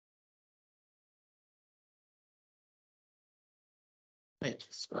Wait,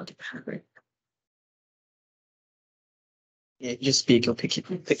 yeah, just speak. You'll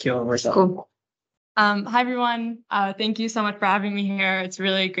pick your words up. Cool. Hi, everyone. Thank you so much for having me here. It's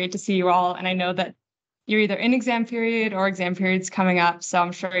really great to see you all. And I know that you're either in exam period or exam periods coming up. So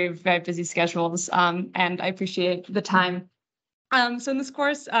I'm sure you have very busy schedules. And I appreciate the time. So in this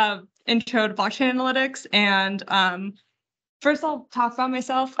course, Intro to Blockchain Analytics. And first, I'll talk about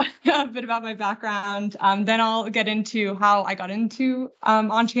myself, a bit about my background. Then I'll get into how I got into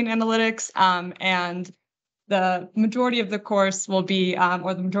on-chain analytics. And the majority of the course will be,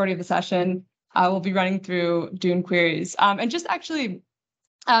 or the majority of the session, we'll be running through Dune queries. And just actually,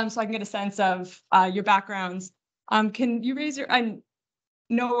 so I can get a sense of your backgrounds. Can you raise your,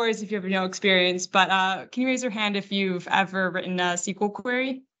 no worries if you have no experience, but can you raise your hand if you've ever written a SQL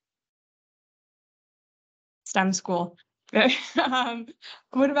query? STEM school.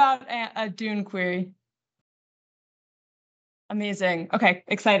 What about a Dune query? Amazing. Okay,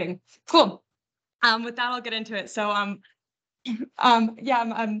 exciting. Cool. With that, I'll get into it. So, hi,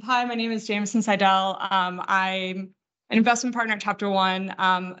 my name is Jameson Seidel. I'm an investment partner at Chapter One,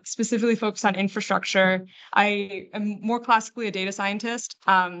 specifically focused on infrastructure. I am more classically a data scientist,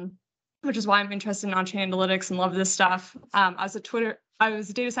 which is why I'm interested in on-chain analytics and love this stuff. I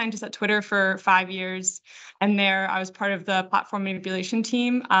was a data scientist at Twitter for 5 years, and there I was part of the platform manipulation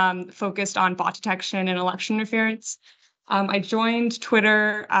team, focused on bot detection and election interference. I joined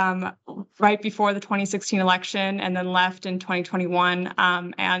Twitter right before the 2016 election and then left in 2021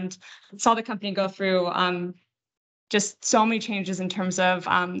 and saw the company go through just so many changes in terms of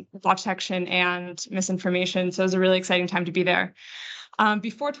bot detection and misinformation. So it was a really exciting time to be there.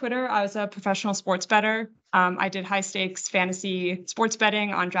 Before Twitter, I was a professional sports bettor. I did high stakes fantasy sports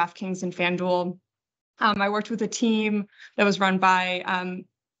betting on DraftKings and FanDuel. I worked with a team that was run by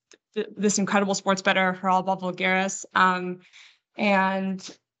this incredible sports bettor, Geraldo Vulgaris.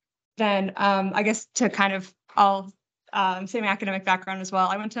 And then I guess to kind of, I'll say my academic background as well.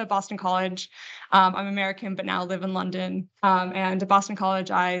 I went to Boston College. I'm American, but now live in London. And at Boston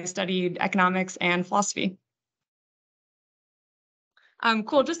College, I studied economics and philosophy.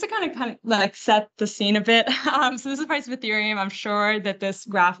 Cool. Just to kind of like set the scene a bit. So this is the price of Ethereum. I'm sure that this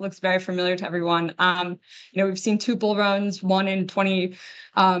graph looks very familiar to everyone. We've seen two bull runs, one in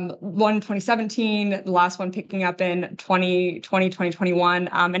 2017, the last one picking up in 2020, 2021,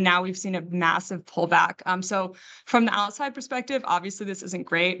 and now we've seen a massive pullback. So from the outside perspective, obviously this isn't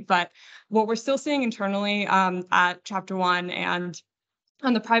great, but what we're still seeing internally at Chapter One and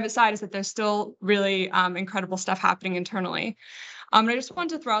on the private side is that there's still really incredible stuff happening internally. And I just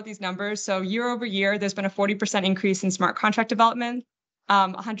wanted to throw out these numbers. So year over year, there's been a 40% increase in smart contract development,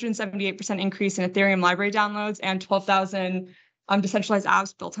 178% increase in Ethereum library downloads, and 12,000 decentralized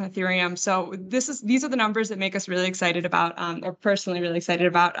apps built on Ethereum. So these are the numbers that make us really excited about, or personally really excited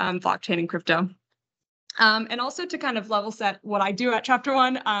about blockchain and crypto. And also to kind of level set what I do at Chapter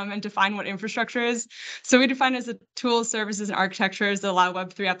One and define what infrastructure is. So we define it as the tools, services, and architectures that allow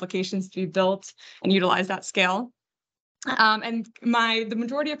Web3 applications to be built and utilize that scale. And the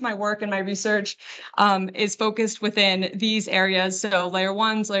majority of my work and my research is focused within these areas. So layer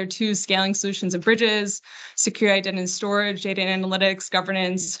ones, layer two, scaling solutions and bridges, secure identity and storage, data and analytics,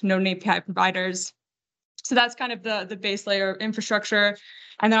 governance, node and API providers. So that's kind of the base layer infrastructure.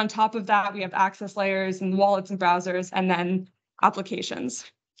 And then on top of that, we have access layers and wallets and browsers, and then applications.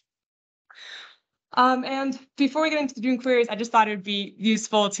 And before we get into the Dune queries, I just thought it would be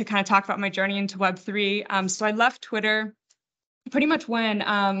useful to kind of talk about my journey into Web3. So I left Twitter pretty much when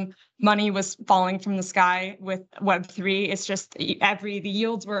money was falling from the sky with Web3. It's just the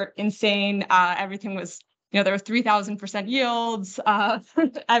yields were insane. Everything was, there were 3,000% yields.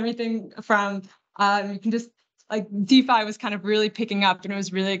 Everything from, you can just, like DeFi was kind of really picking up and it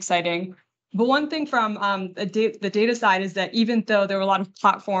was really exciting. But one thing from the data side is that even though there were a lot of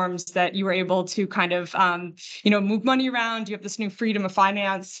platforms that you were able to kind of, move money around, you have this new freedom of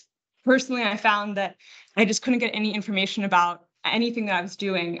finance. Personally, I found that I just couldn't get any information about anything that I was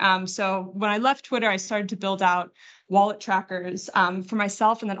doing. So when I left Twitter, I started to build out wallet trackers for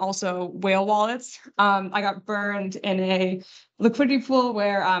myself and then also whale wallets. I got burned in a liquidity pool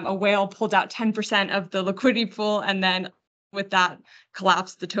where a whale pulled out 10% of the liquidity pool and then with that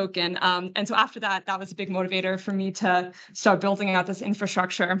collapsed the token. And so after that, that was a big motivator for me to start building out this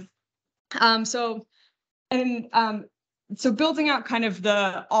infrastructure. So building out kind of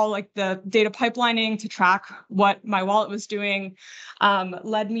the data pipelining to track what my wallet was doing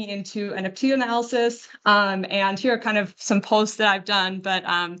led me into NFT analysis. And here are kind of some posts that I've done, but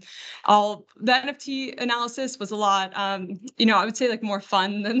the NFT analysis was a lot, I would say like more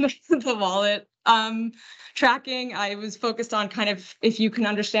fun than the wallet tracking. I was focused on kind of if you can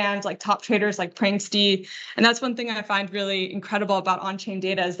understand like top traders like Pranksty. And that's one thing I find really incredible about on-chain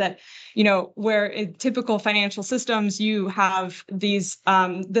data is that, you know, where in typical financial systems, you have these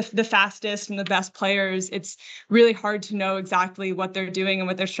the fastest and the best players. It's really hard to know exactly what they're doing and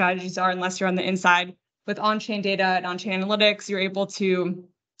what their strategies are unless you're on the inside. With on-chain data and on-chain analytics, you're able to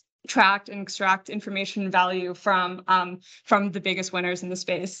track and extract information and value from the biggest winners in the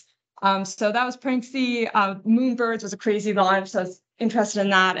space. So that was Pranksy. Moonbirds was a crazy launch, so I was interested in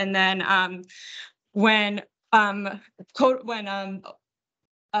that. And then when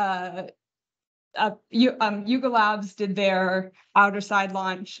Yuga Labs did their other side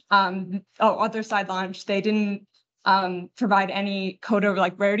launch, they didn't provide any coda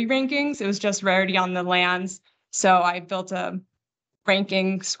like rarity rankings. It was just rarity on the lands. So I built a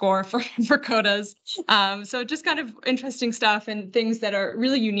ranking score for codas. So just kind of interesting stuff and things that are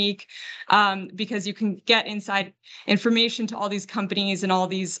really unique because you can get inside information to all these companies and all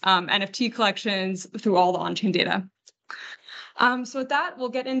these NFT collections through all the on-chain data. So with that, we'll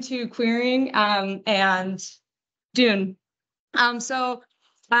get into querying and Dune.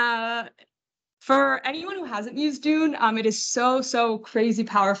 For anyone who hasn't used Dune, it is so crazy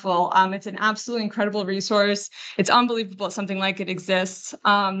powerful. It's an absolutely incredible resource. It's unbelievable something like it exists.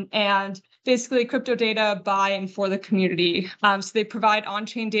 And basically crypto data by and for the community. So they provide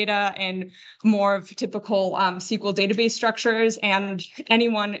on-chain data and more of typical SQL database structures, and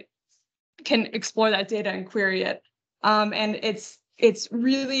anyone can explore that data and query it. And it's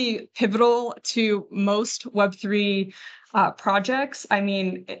really pivotal to most Web3 projects. I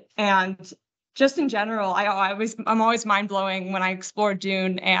mean, and just in general, I'm always mind blowing when I explore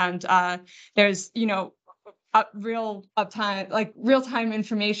Dune, and there's, you know, real time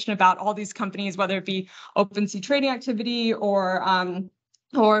information about all these companies, whether it be OpenSea trading activity or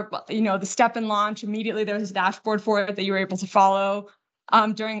you know, the step and launch. Immediately there was a dashboard for it that you were able to follow.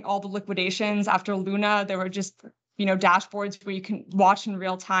 During all the liquidations after Luna, there were just, you know, dashboards where you can watch in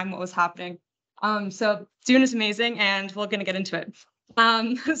real time what was happening. So Dune is amazing, and we're going to get into it.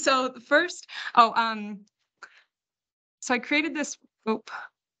 So first, so I created this.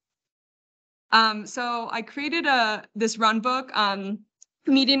 So I created this runbook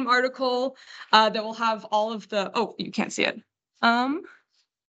Medium article that will have all of the. Oh, you can't see it.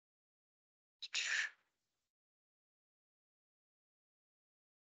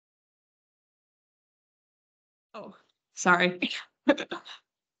 Oh, sorry.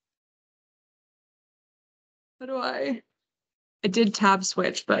 How do I did tab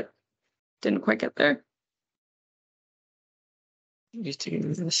switch, but didn't quite get there. Used to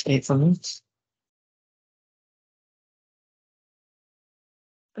use the statements.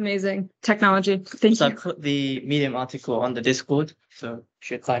 Amazing technology. Thank So you. I put the Medium article on the Discord, so you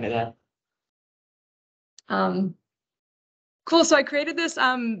should find it there. Cool. So I created this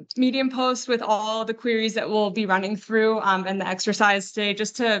Medium post with all the queries that we'll be running through and the exercise today,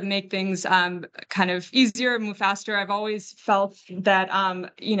 just to make things kind of easier, move faster. I've always felt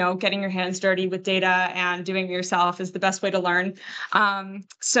that you know, getting your hands dirty with data and doing it yourself is the best way to learn.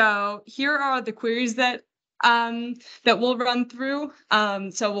 So here are the queries that we'll run through.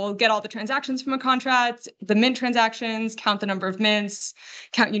 So we'll get all the transactions from a contract, the mint transactions, count the number of mints,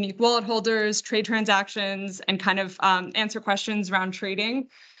 count unique wallet holders, trade transactions, and kind of answer questions around trading.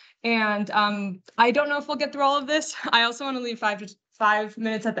 And I don't know if we'll get through all of this. I also want to leave 5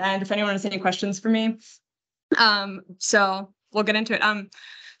 minutes at the end if anyone has any questions for me. So we'll get into it.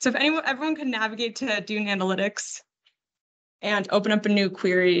 So if everyone could navigate to Dune Analytics and open up a new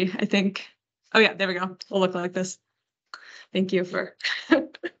query, I think. Oh yeah, there we go. We'll look like this. Thank you for.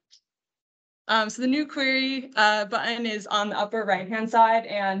 So the new query button is on the upper right-hand side,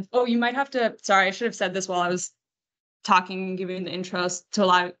 and oh, you might have to. Sorry, I should have said this while I was talking and giving the intros to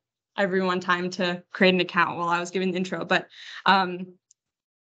allow everyone time to create an account while I was giving the intro. But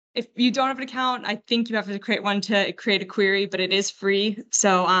if you don't have an account, I think you have to create one to create a query, but it is free.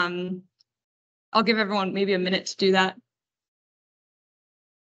 So I'll give everyone maybe a minute to do that.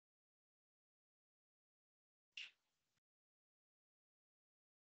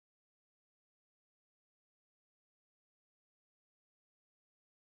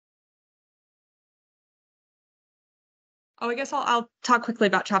 Oh, I guess I'll talk quickly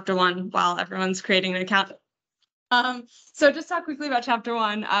about chapter 1 while everyone's creating an account. So just talk quickly about chapter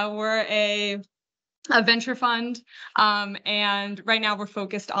 1. We're a venture fund, and right now we're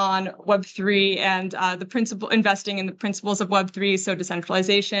focused on Web3 and investing in the principles of Web3, so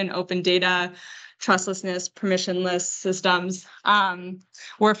decentralization, open data, trustlessness, permissionless systems.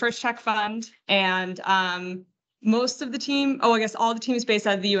 We're a first check fund, and most of the team, I guess all the team is based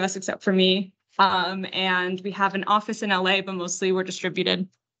out of the US except for me. And we have an office in LA, but mostly we're distributed.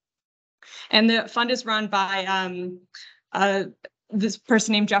 And the fund is run by this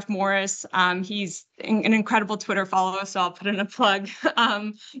person named Jeff Morris. He's an incredible Twitter follower, so I'll put in a plug.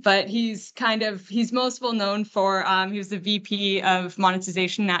 But he's most well known for, he was the VP of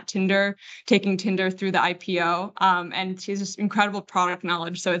monetization at Tinder, taking Tinder through the IPO. And he has just incredible product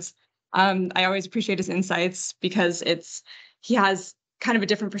knowledge. So it's, I always appreciate his insights because he has kind of a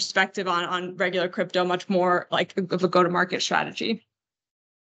different perspective on regular crypto, much more like of a go-to-market strategy.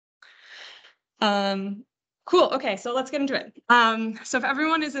 Cool. Okay, so let's get into it. So if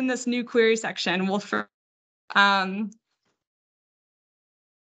everyone is in this new query section, we'll first learn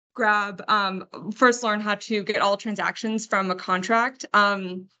how to get all transactions from a contract.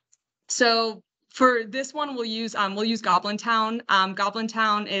 So for this one, we'll use Goblin Town. Goblin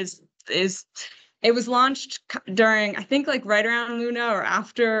Town it was launched during, I think, like right around Luna or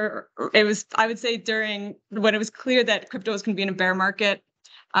after. It was, I would say, during when it was clear that crypto was going to be in a bear market.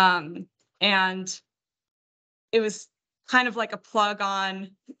 And it was kind of like a plug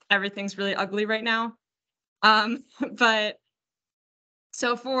on everything's really ugly right now. But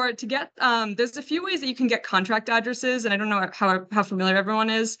so to get, there's a few ways that you can get contract addresses, and I don't know how familiar everyone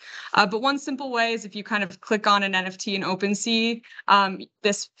is, but one simple way is if you kind of click on an NFT in OpenSea,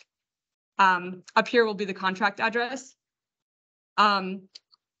 this up here will be the contract address.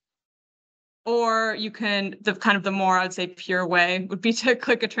 Or you can, the more, I would say, pure way would be to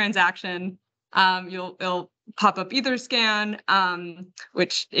click a transaction. It'll pop up Etherscan,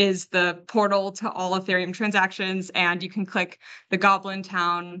 which is the portal to all Ethereum transactions, and you can click the Goblin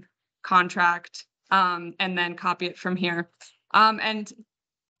Town contract and then copy it from here. And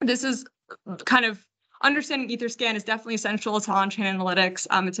this is kind of understanding Etherscan is definitely essential to on-chain analytics.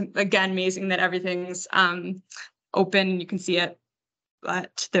 It's again amazing that everything's open, you can see it,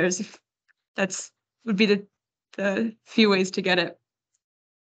 but would be the few ways to get it.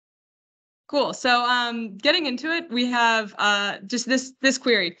 Cool. So getting into it, we have just this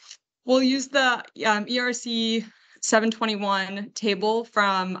query. We'll use the ERC 721 table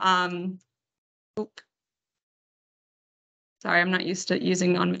from. Sorry, I'm not used to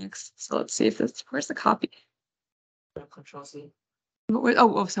using non-mix. So let's see if where's the copy? Control C.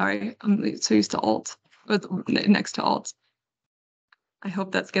 Oh, sorry. I'm so used to Alt next to Alt. I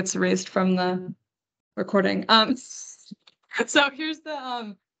hope that gets erased from the recording. So here's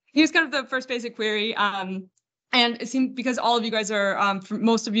kind of the first basic query. And it seems because all of you guys are,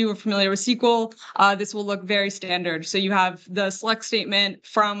 most of you are familiar with SQL, this will look very standard. So you have the select statement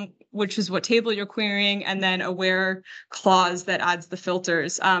from which is what table you're querying, and then a where clause that adds the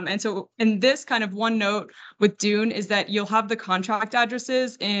filters. And so in this kind of one note with Dune is that you'll have the contract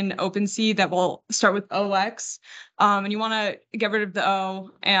addresses in OpenSea that will start with OX. And you want to get rid of the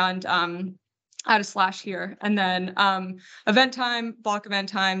O and add a slash here. And then event time, block event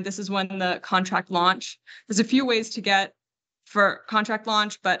time, this is when the contract launch. There's a few ways to get for contract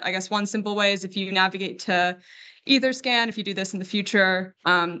launch, but I guess one simple way is if you navigate to Etherscan, if you do this in the future,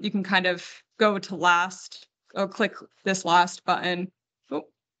 you can kind of go to last, or click this last button,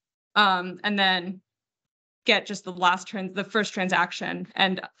 and then get just the first transaction,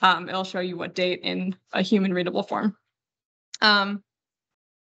 and it'll show you what date in a human readable form.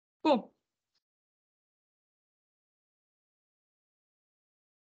 Cool.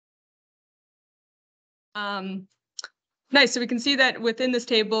 Nice. So we can see that within this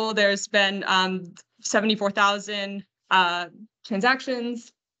table, there's been 74,000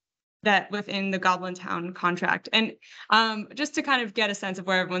 transactions that within the Goblin Town contract. And just to kind of get a sense of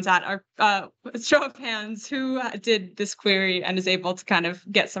where everyone's at, our show of hands, who did this query and is able to kind of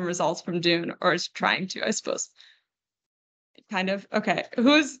get some results from Dune, or is trying to, I suppose. Kind of. Okay.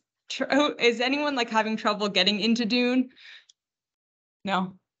 Who is anyone like having trouble getting into Dune?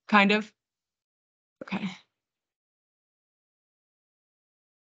 No. Kind of. Okay.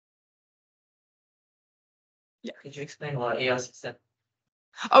 Yeah. Could you explain what ERC said?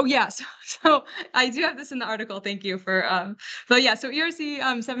 Oh yes, so I do have this in the article. Thank you for. But yeah, so ERC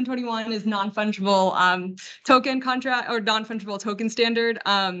 721 is non-fungible token contract or non-fungible token standard.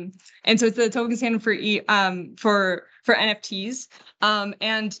 And so it's the token standard for NFTs.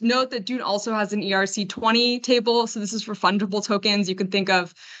 And note that Dune also has an ERC 20 table. So this is for fungible tokens. You can think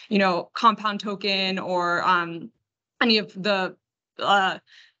of, compound token or any of the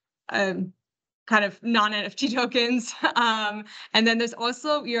kind of non-NFT tokens. And then there's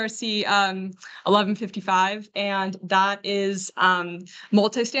also ERC 1155, and that is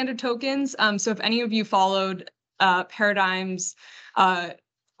multi-standard tokens. So if any of you followed Paradigm's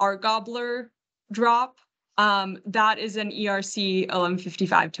Art Gobbler drop, that is an ERC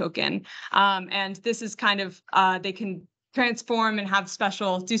 1155 token. And this is kind of, they can transform and have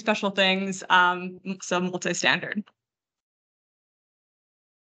do special things, so multi-standard.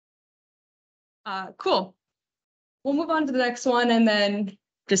 Cool. We'll move on to the next one and then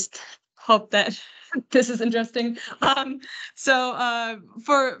just hope that this is interesting. For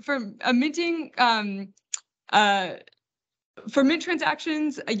minting, for mint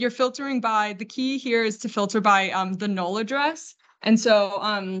transactions, you're filtering by, the key here is to filter by the null address. And so,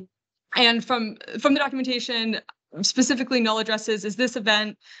 and from the documentation, specifically null addresses is this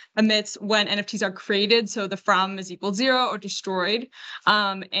event emits when NFTs are created. So the from is equal 0 or destroyed.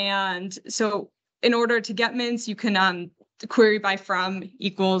 And so in order to get mints, you can query by from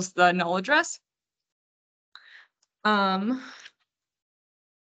equals the null address. Oh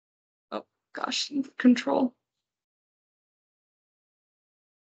gosh, control.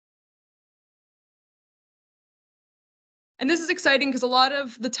 And this is exciting because a lot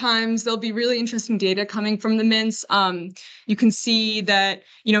of the times there'll be really interesting data coming from the mints. You can see that,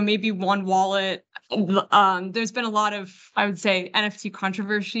 maybe one wallet, there's been a lot of, I would say, NFT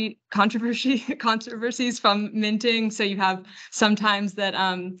controversies from minting. So you have sometimes that,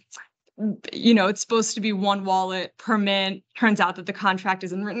 it's supposed to be one wallet per mint. Turns out that the contract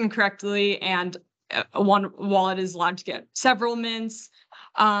isn't written correctly, and one wallet is allowed to get several mints.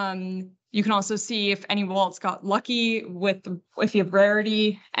 You can also see if any wallets got lucky with if you have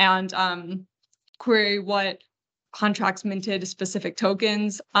rarity, and query what contracts minted specific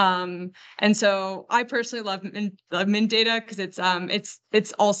tokens. And so I personally love mint data because it's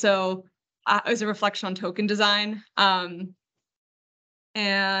also is a reflection on token design. And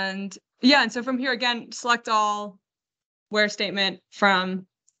yeah, and so from here again, select all, where statement from.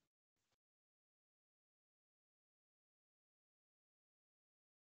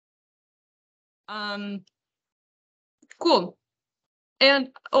 Cool. And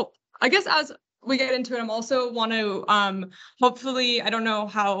I guess as we get into it, I'm also want to hopefully, I don't know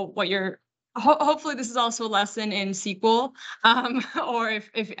what your hopefully this is also a lesson in SQL, or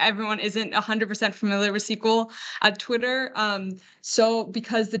if everyone isn't 100% familiar with SQL at Twitter. So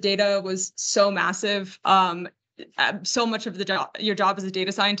because the data was so massive, so much of your job as a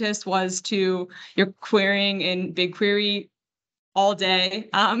data scientist was you're querying in BigQuery all day,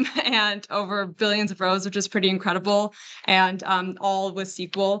 and over billions of rows, which is pretty incredible, and all with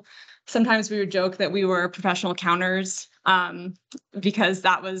SQL. Sometimes we would joke that we were professional counters, because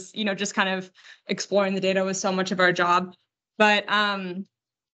that was, just kind of exploring the data was so much of our job. But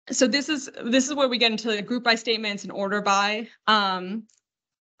so this is where we get into the group by statements and order by. And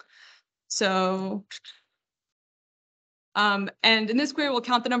in this query, we'll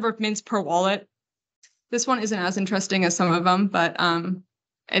count the number of mints per wallet. This one isn't as interesting as some of them, but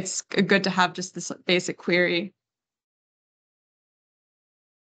it's good to have just this basic query.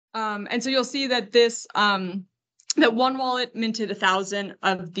 And so you'll see that that one wallet minted 1,000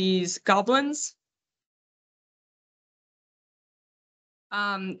 of these goblins.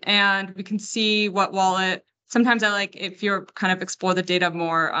 And we can see what wallet. Sometimes I like, if you're kind of explore the data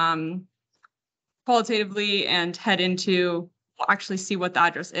more qualitatively and head into actually see what the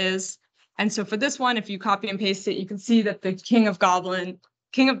address is. And so for this one, if you copy and paste it, you can see that the king of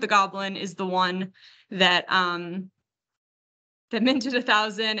the goblin is the one that that minted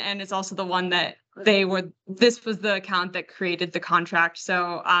 1,000, and it's also the one that this was the account that created the contract.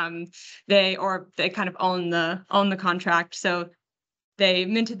 So they kind of own the contract. So they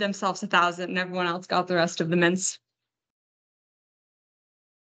minted themselves 1,000 and everyone else got the rest of the mints.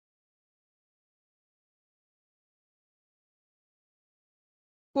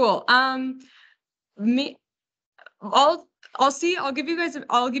 Cool. I'll give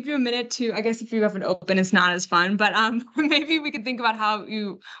you a minute to, I guess if you have an open, it's not as fun, but maybe we could think about how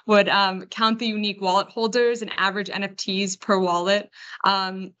you would count the unique wallet holders and average NFTs per wallet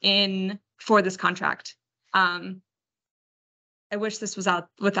for this contract. I wish this was out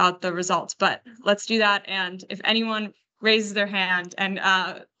without the results, but let's do that. And if anyone raises their hand and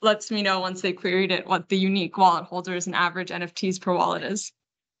lets me know once they queried it, what the unique wallet holders and average NFTs per wallet is.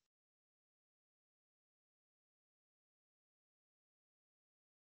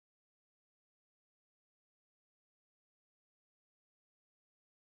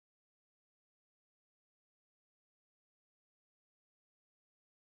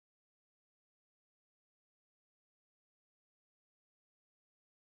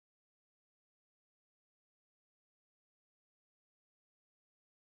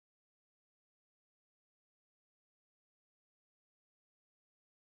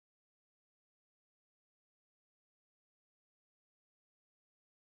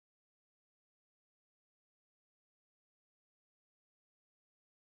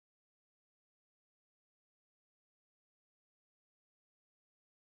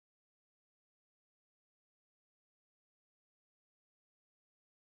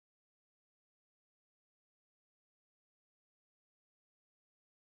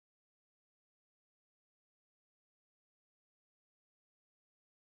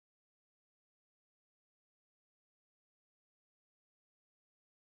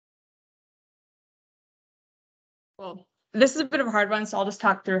 Cool. This is a bit of a hard one, so I'll just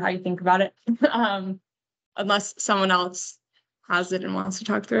talk through how you think about it. Unless someone else has it and wants to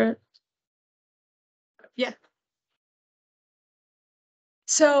talk through it. Yeah.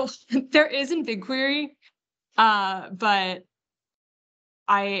 So there is in BigQuery, but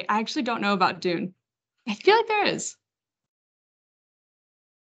I actually don't know about Dune. I feel like there is.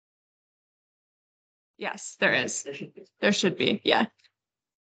 Yes, there is. There should be. Yeah.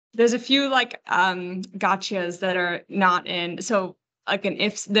 There's a few like gotchas that are not in. So like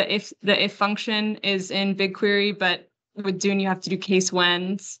the if function is in BigQuery, but with Dune you have to do case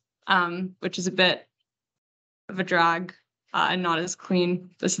whens, which is a bit of a drag and not as clean.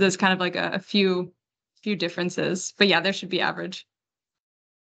 So there's kind of like a few differences. But yeah, there should be average.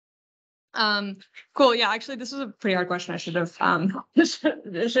 Cool. Yeah, actually, this was a pretty hard question. I should have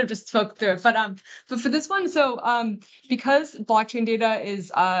should have just spoke through it. But for this one, so because blockchain data is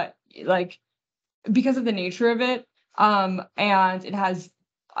like because of the nature of it, and it has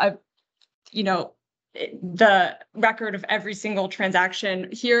a the record of every single transaction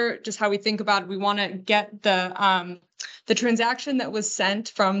here, just how we think about it, we want to get the transaction that was sent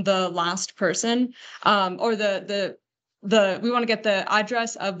from the last person, or we want to get the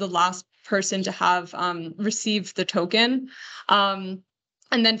address of the last person to have received the token. And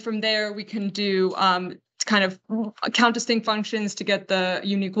then from there, we can do kind of count distinct functions to get the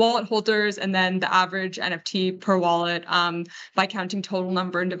unique wallet holders, and then the average NFT per wallet by counting total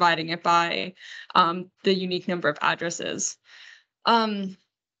number and dividing it by the unique number of addresses.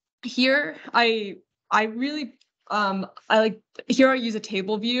 Here, I really I like here I use a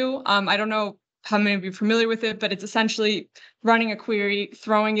table view. I don't know how many of you are familiar with it, but it's essentially running a query,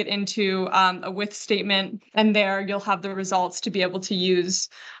 throwing it into a with statement, and there you'll have the results to be able to use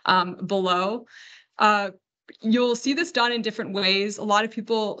below. You'll see this done in different ways.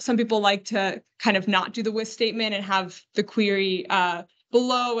 Some people like to kind of not do the with statement and have the query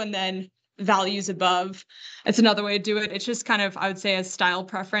below and then values above. It's another way to do it. It's just kind of, I would say, a style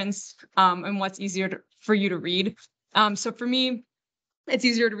preference and what's easier for you to read. So for me, it's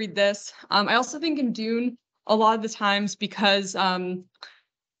easier to read this. I also think in Dune, a lot of the times, because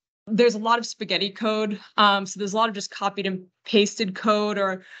there's a lot of spaghetti code, so there's a lot of just copied and pasted code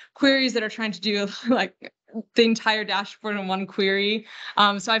or queries that are trying to do like the entire dashboard in one query.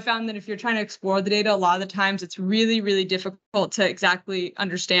 So I found that if you're trying to explore the data, a lot of the times it's really, really difficult to exactly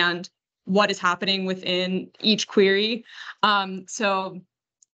understand what is happening within each query. So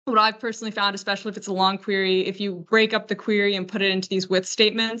what I've personally found, especially if it's a long query, if you break up the query and put it into these with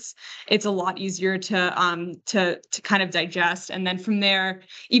statements, it's a lot easier to kind of digest. And then from there,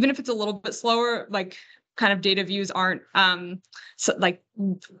 even if it's a little bit slower, like kind of data views aren't so like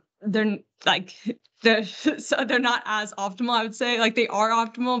they're like so they're not as optimal, I would say. Like they are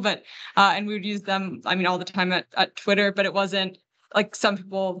optimal, but and we would use them, I mean, all the time at Twitter, but it wasn't like some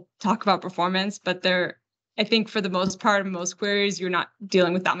people talk about performance, but I think for the most part, in most queries, you're not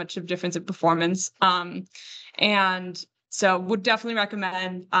dealing with that much of difference in performance. And so would definitely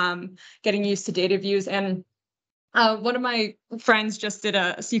recommend getting used to data views. And one of my friends just did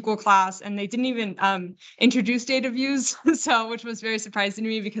a SQL class and they didn't even introduce data views, so which was very surprising to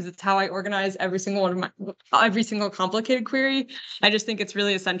me because it's how I organize every single complicated query. I just think it's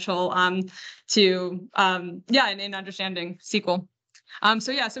really essential to in understanding SQL.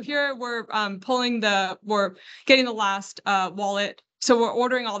 So here we're we're getting the last wallet. So we're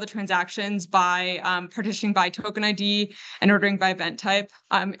ordering all the transactions by partitioning by token ID and ordering by event type,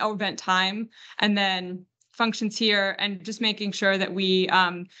 or event time, and then functions here, and just making sure that we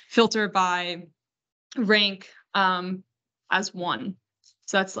filter by rank as 1.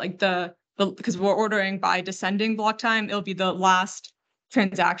 So that's like because we're ordering by descending block time, it'll be the last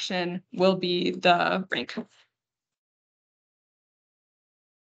transaction will be the rank.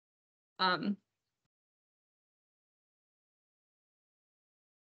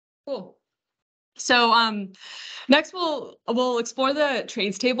 Cool. So next we'll explore the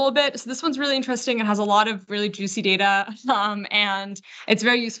trades table a bit. So this one's really interesting and has a lot of really juicy data, and it's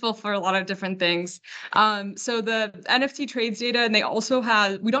very useful for a lot of different things. So the NFT trades data, and they also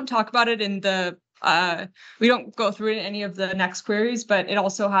we don't talk about it in the we don't go through it in any of the next queries, but it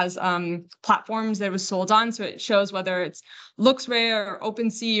also has platforms that it was sold on. So it shows whether it's LooksRare or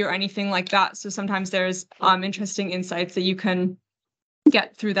OpenSea or anything like that. So sometimes there's interesting insights that you can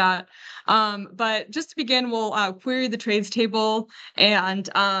get through that. But just to begin, we'll query the trades table and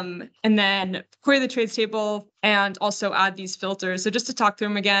then query the trades table and also add these filters. So just to talk through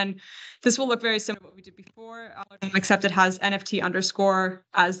them again, this will look very similar to what we did before, except it has NFT underscore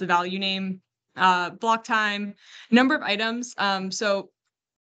as the value name, block time, number of items. So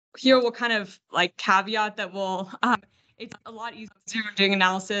here we'll kind of like caveat that it's a lot easier doing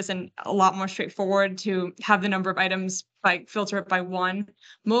analysis and a lot more straightforward to have the number of items by filter it by one.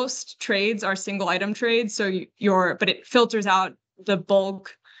 Most trades are single item trades, so but it filters out the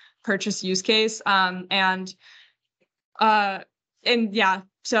bulk purchase use case. And yeah,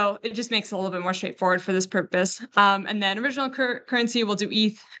 so it just makes it a little bit more straightforward for this purpose. And then original currency, we'll do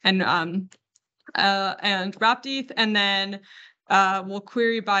ETH and wrapped ETH, and then we'll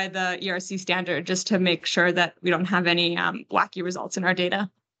query by the ERC standard just to make sure that we don't have any wacky results in our data.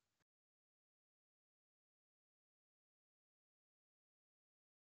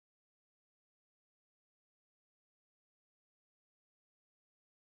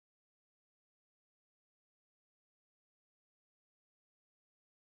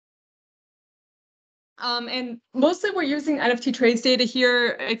 And mostly we're using NFT trades data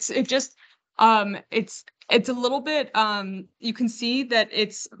here. It's a little bit you can see that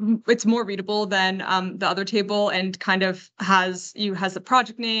it's more readable than the other table, and kind of has the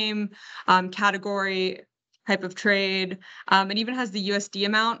project name, category, type of trade, and even has the USD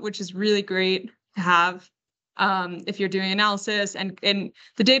amount, which is really great to have if you're doing analysis, and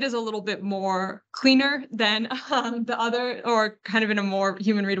the data is a little bit more cleaner than the other, or kind of in a more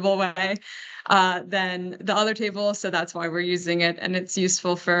human readable way than the other table. So that's why we're using it, and it's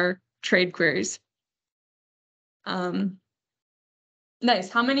useful for trade queries. Nice.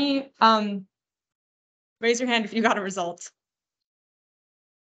 How many, raise your hand if you got a result.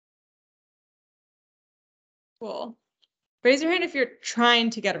 Cool. Raise your hand if you're trying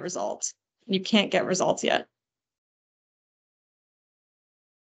to get a result and you can't get results yet.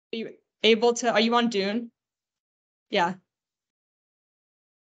 Are you able to, are you on Dune? Yeah.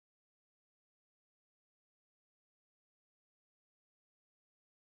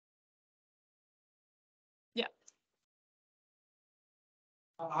 Yeah.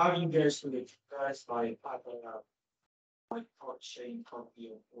 How do you guys do it? Guys, like blockchain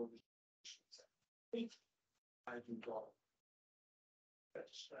company or I do got.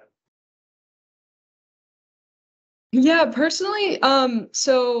 Yeah, personally,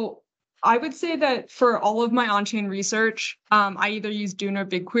 so I would say that for all of my on-chain research, I either use Dune or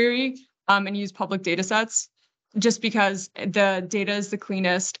BigQuery, and use public data sets, just because the data is the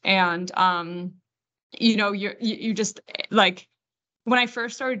cleanest. And you just like, when I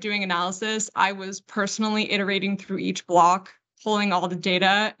first started doing analysis, I was personally iterating through each block, pulling all the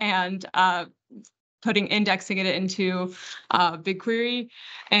data, and indexing it into BigQuery.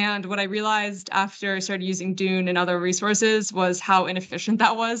 And what I realized after I started using Dune and other resources was how inefficient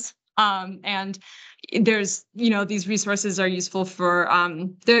that was. And there's, these resources are useful for,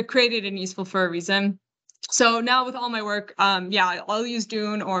 they're created and useful for a reason. So now with all my work, yeah, I'll use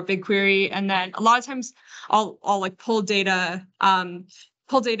Dune or BigQuery, and then a lot of times I'll like pull data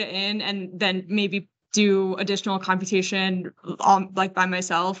in, and then maybe do additional computation like by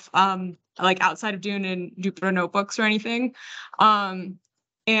myself, like outside of Dune and Jupyter Notebooks or anything.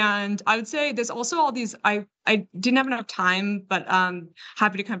 And I would say there's also all these, I didn't have enough time, but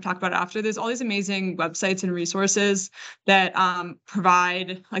happy to kind of talk about it after. There's all these amazing websites and resources that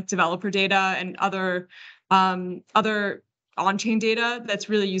provide like developer data and other on-chain data that's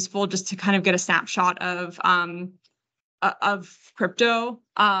really useful just to kind of get a snapshot of crypto.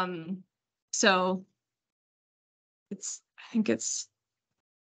 So I think it's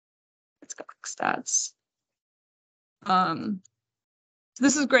got stats. So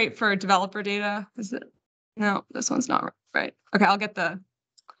this is great for developer data. Is it? No, this one's not right. Okay, I'll get the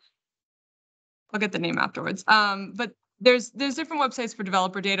name afterwards. But there's different websites for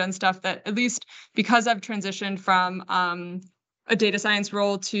developer data and stuff that, at least because I've transitioned from a data science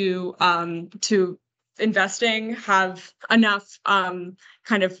role to investing, have enough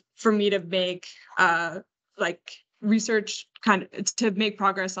kind of for me to make like research, kind of to make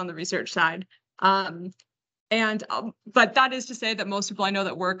progress on the research side. But that is to say that most people I know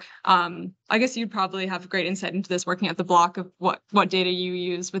that work, I guess you'd probably have great insight into this working at the block of what data you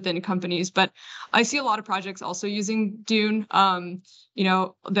use within companies. But I see a lot of projects also using Dune.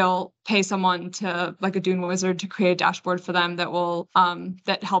 They'll pay someone to, like a Dune wizard, to create a dashboard for them that will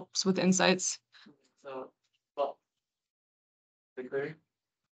that helps with insights. So, well, BigQuery.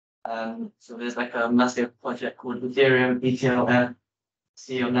 So there's like a massive project called Ethereum ETL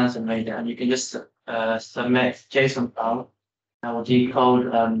CEO Nelson made it, and you can just submit JSON file that will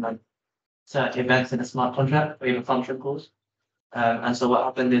decode like certain events in a smart contract or even function calls. And so what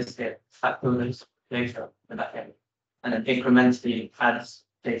happened is it backloads data in the backend, and then incrementally adds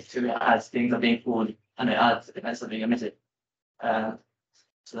data to it as things are being pulled, and it adds events are being emitted. So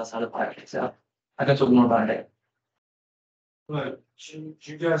that's how the pipe is set up. I can talk more about it. Right. do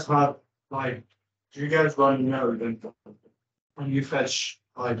you guys have like, do you guys run node and you fetch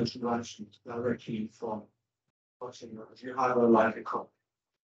like the transactions directly from watching node? Do you have a like a copy?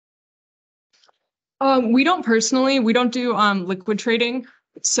 We don't personally, we don't do liquid trading.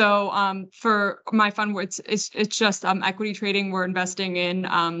 So for my fund, it's just equity trading. We're investing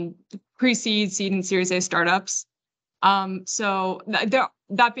in pre-seed, seed, and Series A startups. So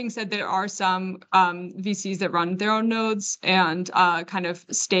that being said, there are some VCs that run their own nodes and kind of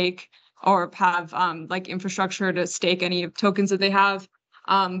stake or have like infrastructure to stake any tokens that they have.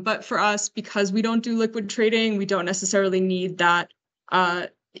 But for us, because we don't do liquid trading, we don't necessarily need that.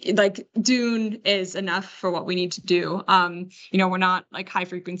 Like Dune is enough for what we need to do. We're not like high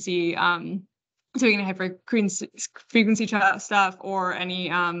frequency, doing high frequency stuff or any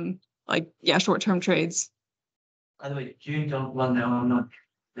short-term trades. By the way, June don't run their own node.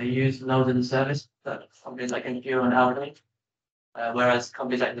 They use nodes in the service that companies like Imperial and Hourly. Whereas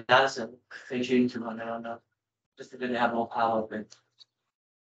companies like Madison, they choose to run their own node just because they have more power with.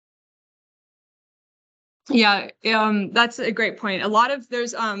 Yeah, that's a great point.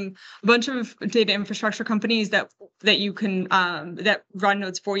 There's a bunch of data infrastructure companies that you can that run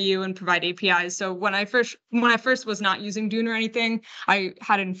nodes for you and provide APIs. So when I first was not using Dune or anything, I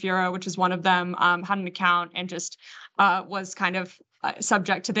had Infura, which is one of them, had an account and just was kind of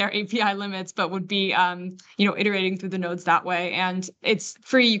subject to their API limits, but would be iterating through the nodes that way. And it's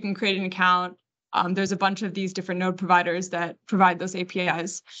free. You can create an account. There's a bunch of these different node providers that provide those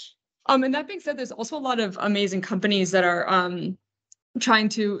APIs. And that being said, there's also a lot of amazing companies that are trying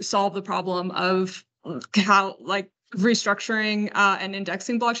to solve the problem of how restructuring and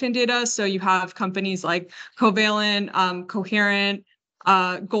indexing blockchain data. So you have companies like Covalent, Coherent,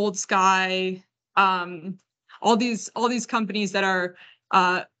 Gold Sky, all these companies that are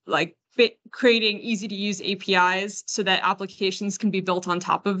creating easy to use APIs so that applications can be built on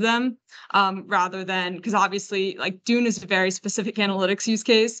top of them, rather than, because obviously like Dune is a very specific analytics use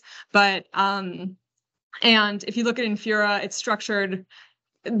case, but and if you look at Infura, it's structured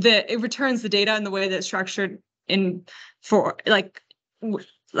it returns the data in the way that it's structured in the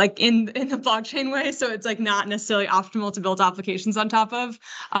blockchain way. So it's like not necessarily optimal to build applications on top of.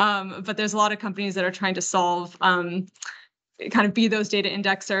 But there's a lot of companies that are trying to solve kind of be those data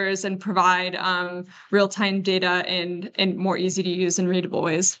indexers and provide real-time data in more easy to use and readable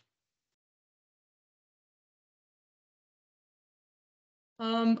ways.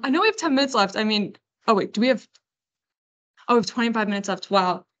 I know we have 10 minutes left. I mean, oh wait, do we have? Oh, we have 25 minutes left.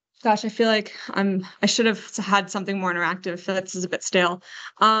 Wow. Gosh, I feel like I should have had something more interactive. This is a bit stale.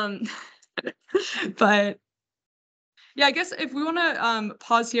 But yeah, I guess if we want to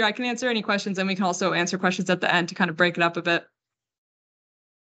pause here, I can answer any questions, and we can also answer questions at the end to kind of break it up a bit.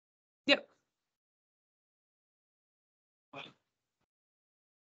 Yep.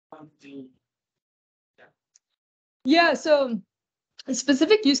 Yeah, so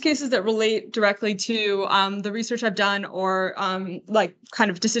specific use cases that relate directly to the research I've done or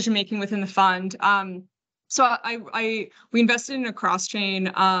kind of decision making within the fund. So we invested in a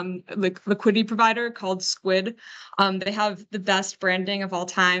cross-chain liquidity provider called Squid. They have the best branding of all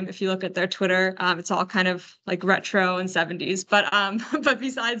time. If you look at their Twitter, it's all kind of like retro and 70s. But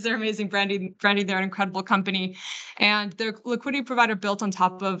besides their amazing branding, they're an incredible company. And their liquidity provider built on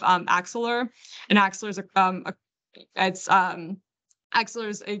top of Axelar, and Axelar is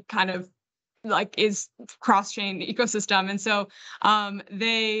Axelar's a kind of is cross-chain ecosystem, and so and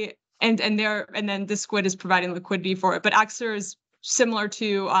then the Squid is providing liquidity for it. But Axelar is similar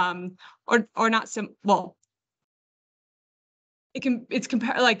to or not well. It's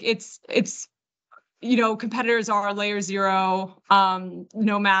competitors are Layer 0,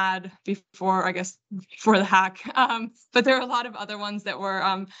 Nomad before the hack. But there are a lot of other ones that were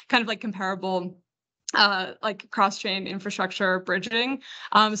kind of like comparable. Cross-chain infrastructure bridging.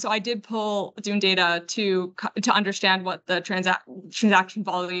 So I did pull Dune data to understand what the transaction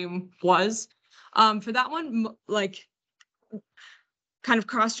volume was. For that one, kind of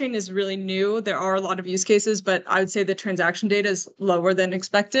cross-chain is really new. There are a lot of use cases, but I would say the transaction data is lower than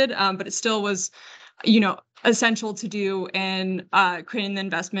expected. But it still was, essential to do in creating the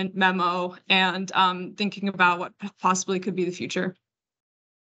investment memo and thinking about what possibly could be the future.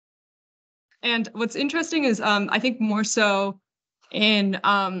 And what's interesting is I think more so in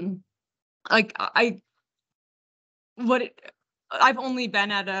I've only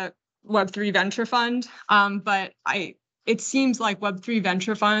been at a Web3 venture fund, but it seems like Web3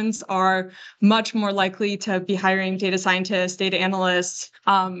 venture funds are much more likely to be hiring data scientists, data analysts,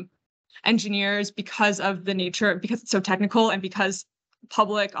 engineers because of the nature, because it's so technical and because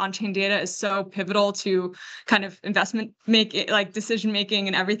public on-chain data is so pivotal to kind of investment like decision making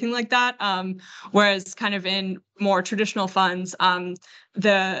and everything like that. Whereas kind of in more traditional funds,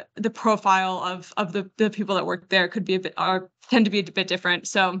 the profile of the people that work there could be tend to be a bit different.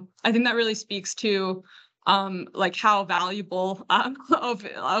 So I think that really speaks to like how valuable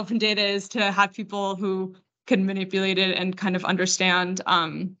open data is to have people who can manipulate it and kind of understand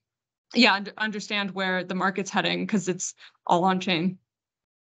understand where the market's heading, because it's all on chain.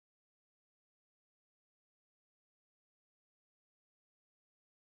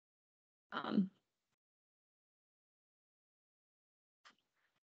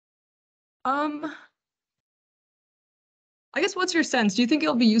 I guess, what's your sense? Do you think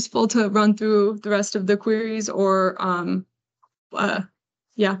it'll be useful to run through the rest of the queries, or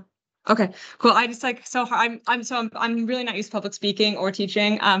yeah. Okay, cool. I just like, so I'm really not used to public speaking or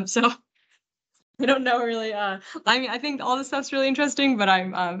teaching. So I don't know really. I mean, I think all this stuff's really interesting, but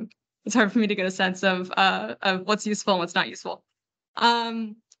it's hard for me to get a sense of what's useful and what's not useful.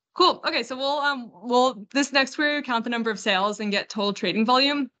 Cool. Okay, so we'll this next query will count the number of sales and get total trading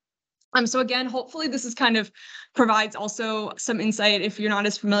volume. So again, hopefully this is kind of provides also some insight if you're not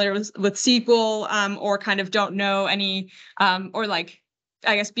as familiar with SQL, or kind of don't know any, or like,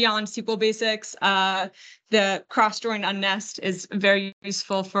 I guess, beyond SQL basics. The cross-join unnest is very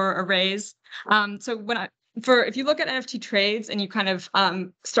useful for arrays. So if you look at NFT trades and you kind of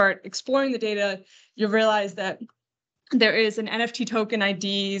start exploring the data, you'll realize that there is an NFT token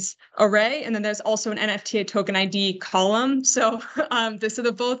IDs array, and then there's also an NFT token ID column. So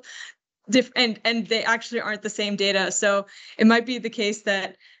they're both different, and they actually aren't the same data. So it might be the case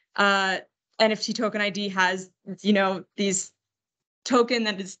that NFT token ID has, these token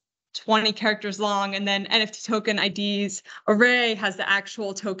that is 20 characters long, and then NFT token IDs array has the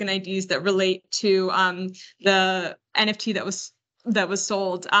actual token IDs that relate to the NFT that was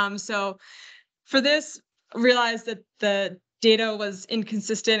sold. So for this, realized that the data was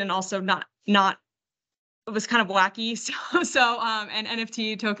inconsistent and also not it was kind of wacky. So and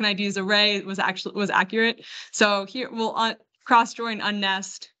NFT token IDs array was accurate. So here we'll cross join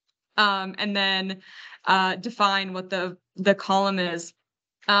unnest, and then define what the column is.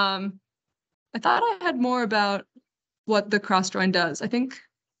 I thought I had more about what the cross join does. I think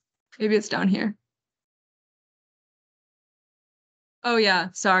maybe it's down here. Oh yeah,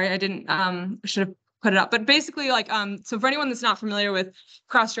 sorry, I didn't. I should have put it up. But basically, like, so for anyone that's not familiar with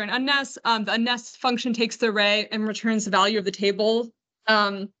cross join unnest, the unnest function takes the array and returns the value of the table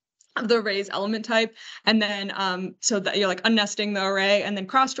of the array's element type, and then so that you're like unnesting the array, and then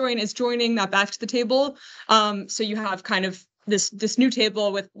cross join is joining that back to the table. So you have kind of this new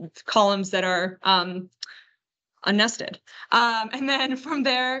table with columns that are unnested, and then from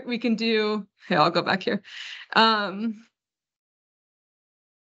there we can do. Here, I'll go back here.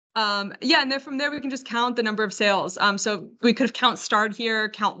 Yeah, and then from there we can just count the number of sales. So we could count starred here,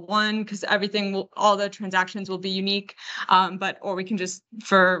 count one, because all the transactions will be unique. Or we can just,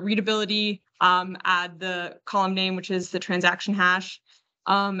 for readability, add the column name, which is the transaction hash.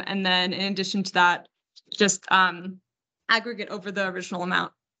 And then in addition to that, just aggregate over the original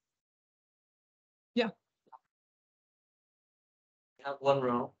amount. Yeah. You have one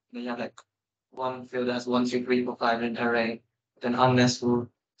row, then you have like one field that has 1, 2, 3, 4, 5 in an array. Then unnest will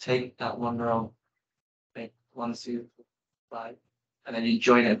take that one row, make 1, 2, 5, and then you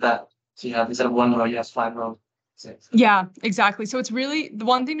join it back. So you have, instead of one row, you have 5 rows. 6. Yeah, exactly. So it's really, the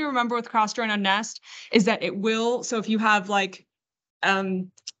one thing to remember with cross join unnest is that it will, so if you have like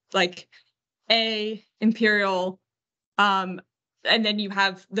A imperial, and then you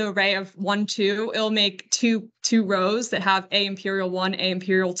have the array of 1, 2, it'll make two rows that have A imperial 1, A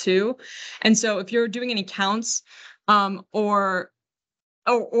imperial 2. And so if you're doing any counts, or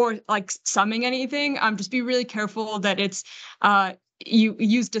like summing anything, just be really careful that it's you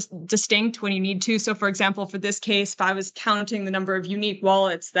use distinct when you need to. So for example, for this case, if I was counting the number of unique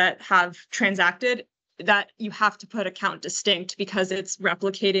wallets that have transacted, that you have to put a count distinct because it's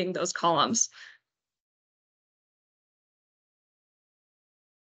replicating those columns.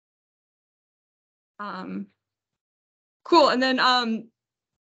 Cool. And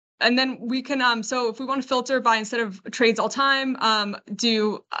then we can, so if we want to filter by, instead of trades all time,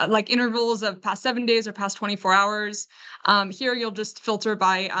 do like intervals of past 7 days or past 24 hours. Here you'll just filter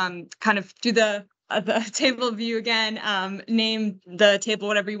by kind of do the table view again, name the table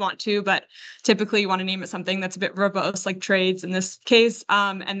whatever you want to, but typically you want to name it something that's a bit verbose, like trades in this case.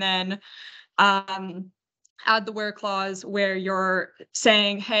 And then add the where clause where you're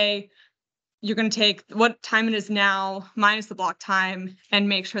saying, hey, you're going to take what time it is now minus the block time and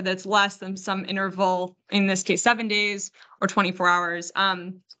make sure that it's less than some interval, in this case, 7 days or 24 hours.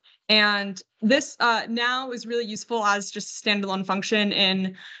 And this now is really useful as just a standalone function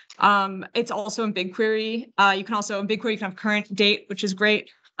in, it's also in BigQuery. You can also, in BigQuery, you can have current date, which is great.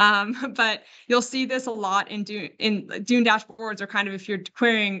 But you'll see this a lot in Dune dashboards, or kind of if you're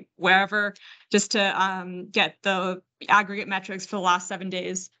querying wherever, just to get the aggregate metrics for the last 7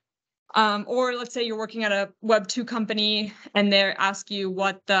 days. Or let's say you're working at a Web 2 company and they ask you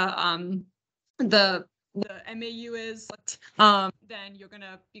what the MAU is, then you're going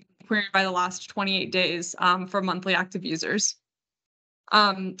to be querying by the last 28 days for monthly active users.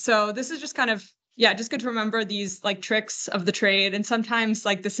 So this is just kind of, yeah, just good to remember these like tricks of the trade, and sometimes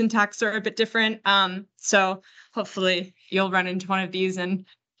like the syntax are a bit different. So hopefully you'll run into one of these and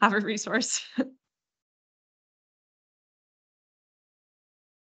have a resource.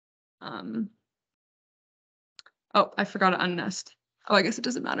 Oh, I forgot to unnest. Oh, I guess it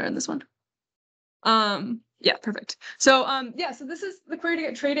doesn't matter in this one. Yeah, perfect. So yeah, so this is the query to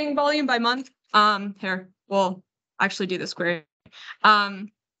get trading volume by month. Here, we'll actually do this query.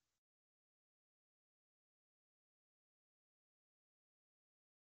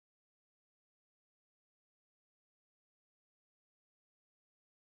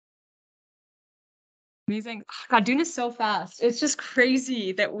 Amazing. Oh, God, Dune is so fast. It's just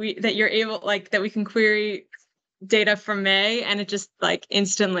crazy that you're able, like, that we can query data from May and it just like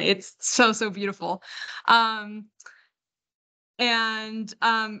instantly. It's so beautiful. Cool.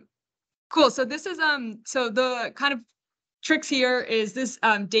 So this is so the kind of tricks here is this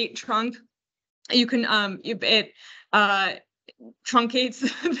date trunk. You can it truncates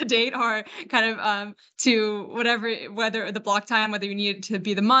the date, or kind of to whatever, whether the block time, whether you need it to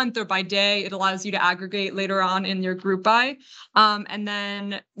be the month or by day. It allows you to aggregate later on in your group by, and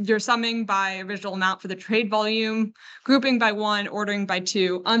then you're summing by original amount for the trade volume, grouping by 1, ordering by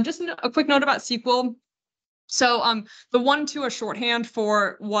 2. Just a quick note about SQL. So the 1, 2 are shorthand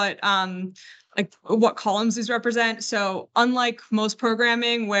for what like what columns these represent. So unlike most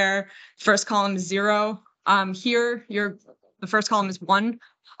programming where first column is 0, here the first column is 1.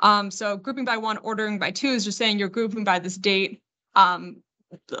 So grouping by 1, ordering by 2 is just saying you're grouping by this date,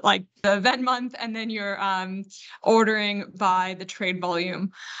 like the event month, and then you're ordering by the trade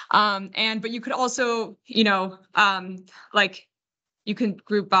volume. But you could also, like you can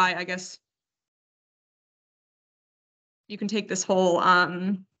group by, I guess, you can take this whole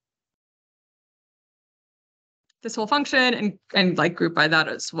function and like group by that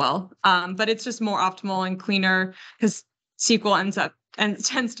as well. But it's just more optimal and cleaner because SQL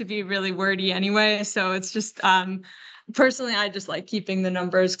tends to be really wordy anyway. So it's just personally, I just like keeping the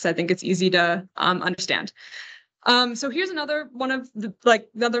numbers because I think it's easy to understand. So here's another one of the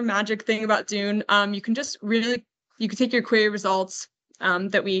other magic thing about Dune. You can take your query results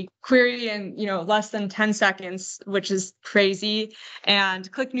that we query in less than 10 seconds, which is crazy,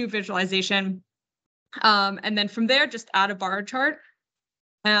 and click new visualization. And then from there, just add a bar chart.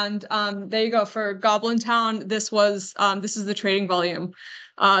 And there you go. For Goblin Town, this is the trading volume.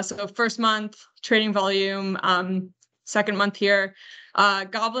 So first month trading volume, second month here.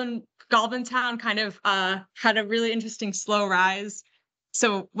 Goblin Town kind of had a really interesting slow rise.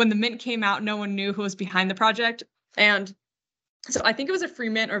 So when the mint came out, no one knew who was behind the project. And so I think it was a free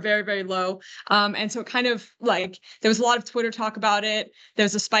mint or very, very low. And so it kind of like, there was a lot of Twitter talk about it. There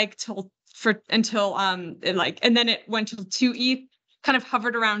was a spike until and then it went to 2 ETH, kind of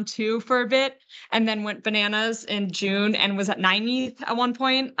hovered around 2 for a bit, and then went bananas in June and was at 9 ETH at one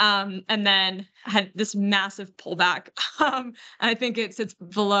point, and then had this massive pullback. And I think it sits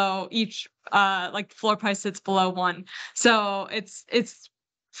below each, floor price sits below 1. So it's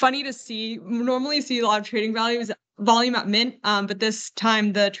funny to see. Normally see a lot of trading volume at mint, but this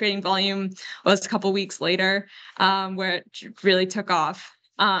time the trading volume was a couple weeks later, where it really took off.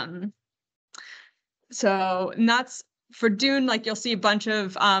 So, and that's for Dune. Like you'll see a bunch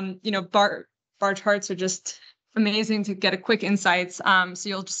of bar charts are just amazing to get a quick insights. So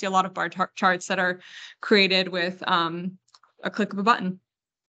you'll just see a lot of bar charts that are created with a click of a button.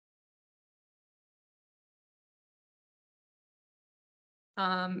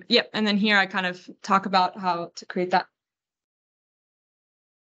 Yep, and then here I kind of talk about how to create that.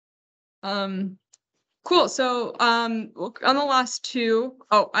 Cool. So on the last 2,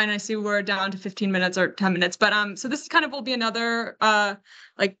 and I see we're down to 15 minutes or 10 minutes, but so this kind of will be another I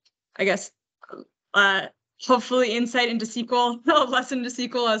guess hopefully insight into SQL, a lesson to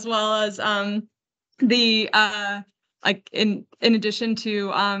SQL, as well as the in addition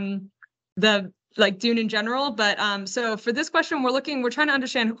to the like Dune in general. But so for this question, we're trying to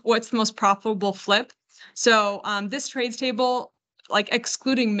understand what's the most profitable flip. So this trades table, like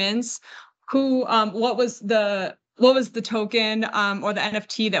excluding mints, what was the token or the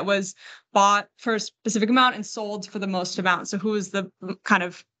NFT that was bought for a specific amount and sold for the most amount? So who was the kind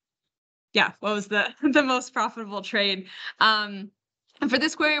of, yeah, what was the the most profitable trade? And for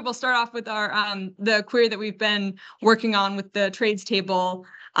this query, we'll start off with our the query that we've been working on with the trades table.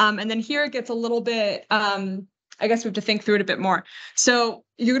 And then here it gets a little bit, I guess we have to think through it a bit more. So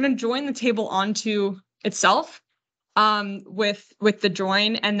you're going to join the table onto itself with the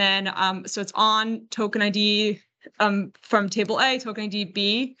join. And then so it's on token ID from table A, token ID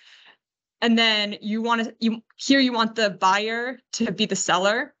B. And then you want the buyer to be the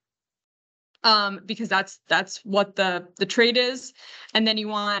seller. Because that's what the trade is. And then you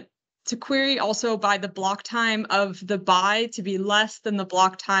want to query also by the block time of the buy to be less than the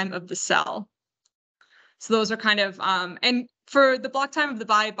block time of the sell. So those are kind of, and for the block time of the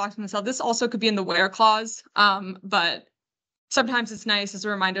buy, block time of the sell, this also could be in the where clause. But sometimes it's nice as a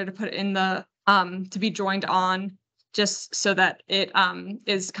reminder to put it in the, to be joined on, just so that it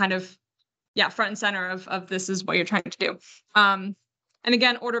is kind of, yeah, front and center of this is what you're trying to do. And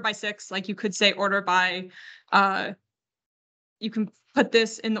again, order by 6, like you could say order by, you can put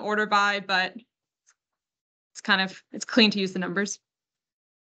this in the order by, but it's clean to use the numbers.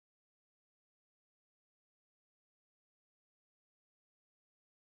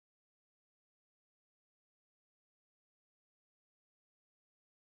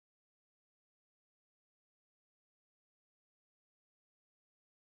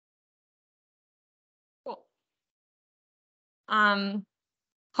 Cool.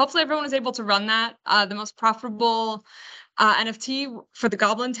 Hopefully everyone was able to run that. The most profitable NFT for the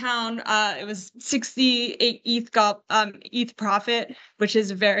Goblin Town, it was 68 ETH profit, which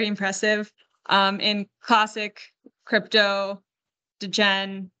is very impressive. In classic crypto,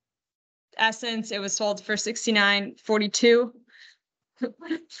 degen, essence, it was sold for 69.42.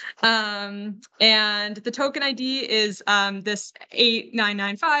 And the token ID is this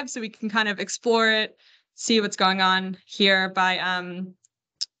 8995, so we can kind of explore it, see what's going on here by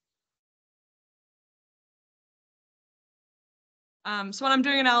so when I'm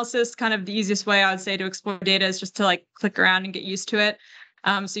doing analysis, kind of the easiest way I would say to explore data is just to like click around and get used to it.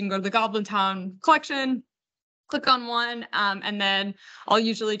 So you can go to the Goblin Town collection, click on one, and then I'll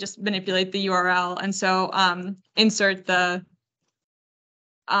usually just manipulate the URL. And so insert the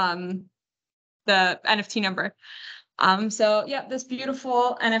NFT number. So yeah, this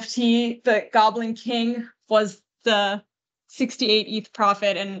beautiful NFT, the Goblin King, was the 68 ETH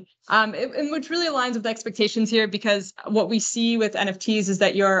profit, and which really aligns with expectations here, because what we see with NFTs is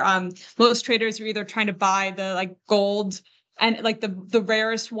that your most traders are either trying to buy the like gold and like the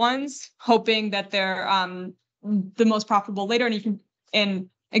rarest ones, hoping that they're the most profitable later. And you can, in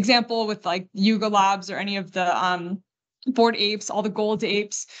example with like Yuga Labs or any of the Bored Apes, all the gold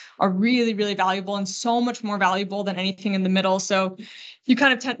apes are really, really valuable, and so much more valuable than anything in the middle. So you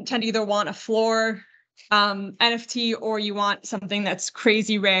kind of tend to either want a floor NFT, or you want something that's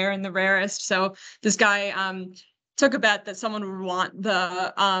crazy rare and the rarest. So this guy took a bet that someone would want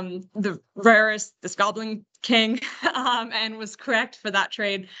the rarest, this Goblin King, and was correct for that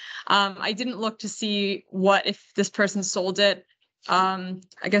trade. I didn't look to see if this person sold it. I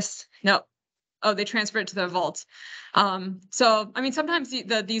guess no. Oh, they transferred it to their vault. So I mean, sometimes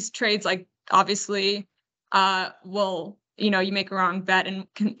these trades, like obviously, will, you make a wrong bet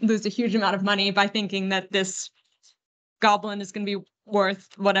and can lose a huge amount of money by thinking that this goblin is going to be worth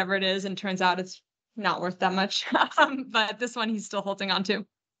whatever it is, and turns out it's not worth that much. But this one he's still holding on to.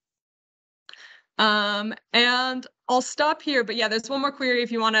 And I'll stop here, but yeah, there's one more query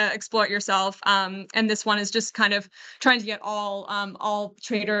if you want to explore it yourself. And this one is just kind of trying to get all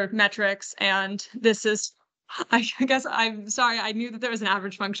trader metrics. And this is, I guess I'm sorry, I knew that there was an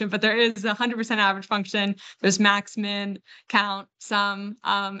average function, but there is 100% average function. There's max, min, count, sum.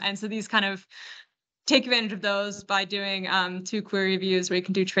 And so these kind of take advantage of those by doing 2 query views where you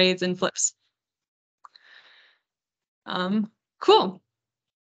can do trades and flips. Cool.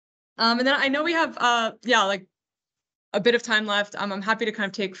 And then I know we have, like a bit of time left. I'm happy to kind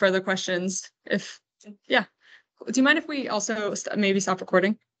of take further questions if, yeah. Do you mind if we also maybe stop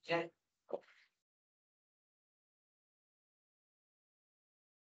recording? Yeah.